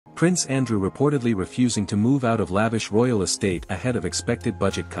Prince Andrew reportedly refusing to move out of lavish royal estate ahead of expected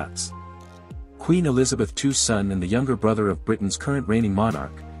budget cuts. Queen Elizabeth II's son and the younger brother of Britain's current reigning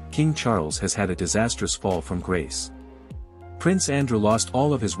monarch, King Charles, has had a disastrous fall from grace. Prince Andrew lost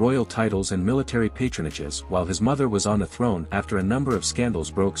all of his royal titles and military patronages while his mother was on the throne after a number of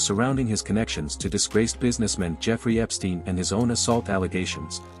scandals broke surrounding his connections to disgraced businessman Jeffrey Epstein and his own assault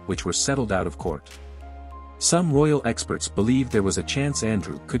allegations, which were settled out of court. Some royal experts believe there was a chance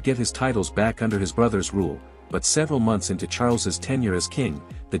Andrew could get his titles back under his brother's rule, but several months into Charles's tenure as king,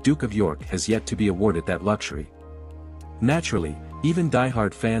 the Duke of York has yet to be awarded that luxury. Naturally, even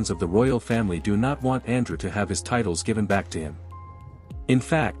die-hard fans of the royal family do not want Andrew to have his titles given back to him. In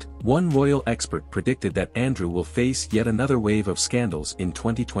fact, one royal expert predicted that Andrew will face yet another wave of scandals in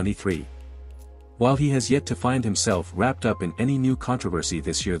 2023. While he has yet to find himself wrapped up in any new controversy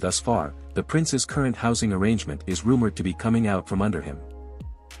this year thus far, the prince's current housing arrangement is rumored to be coming out from under him.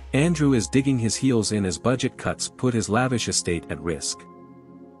 Andrew is digging his heels in as budget cuts put his lavish estate at risk.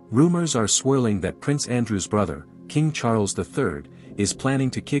 Rumors are swirling that Prince Andrew's brother, King Charles III, is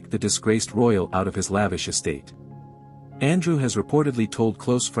planning to kick the disgraced royal out of his lavish estate. Andrew has reportedly told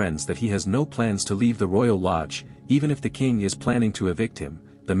close friends that he has no plans to leave the royal lodge, even if the king is planning to evict him.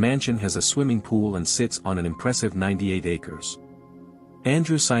 The mansion has a swimming pool and sits on an impressive 98 acres.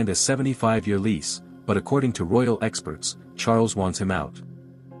 Andrew signed a 75-year lease, but according to royal experts, Charles wants him out.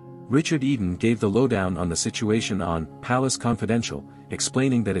 Richard Eden gave the lowdown on the situation on Palace Confidential,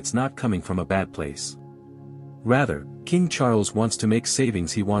 explaining that it's not coming from a bad place. Rather, King Charles wants to make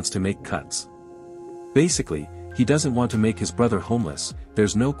savings, he wants to make cuts. Basically, he doesn't want to make his brother homeless,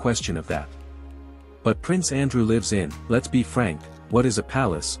 there's no question of that. But Prince Andrew lives in, let's be frank, what is a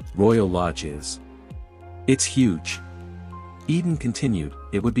palace, royal lodge is. It's huge. Eden continued,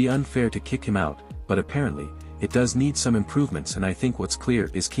 it would be unfair to kick him out, but apparently, it does need some improvements, and I think what's clear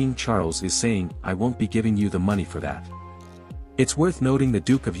is King Charles is saying, I won't be giving you the money for that. It's worth noting the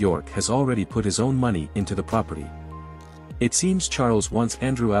Duke of York has already put his own money into the property. It seems Charles wants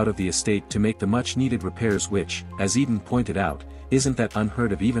Andrew out of the estate to make the much-needed repairs which, as Eden pointed out, isn't that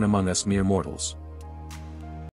unheard of even among us mere mortals.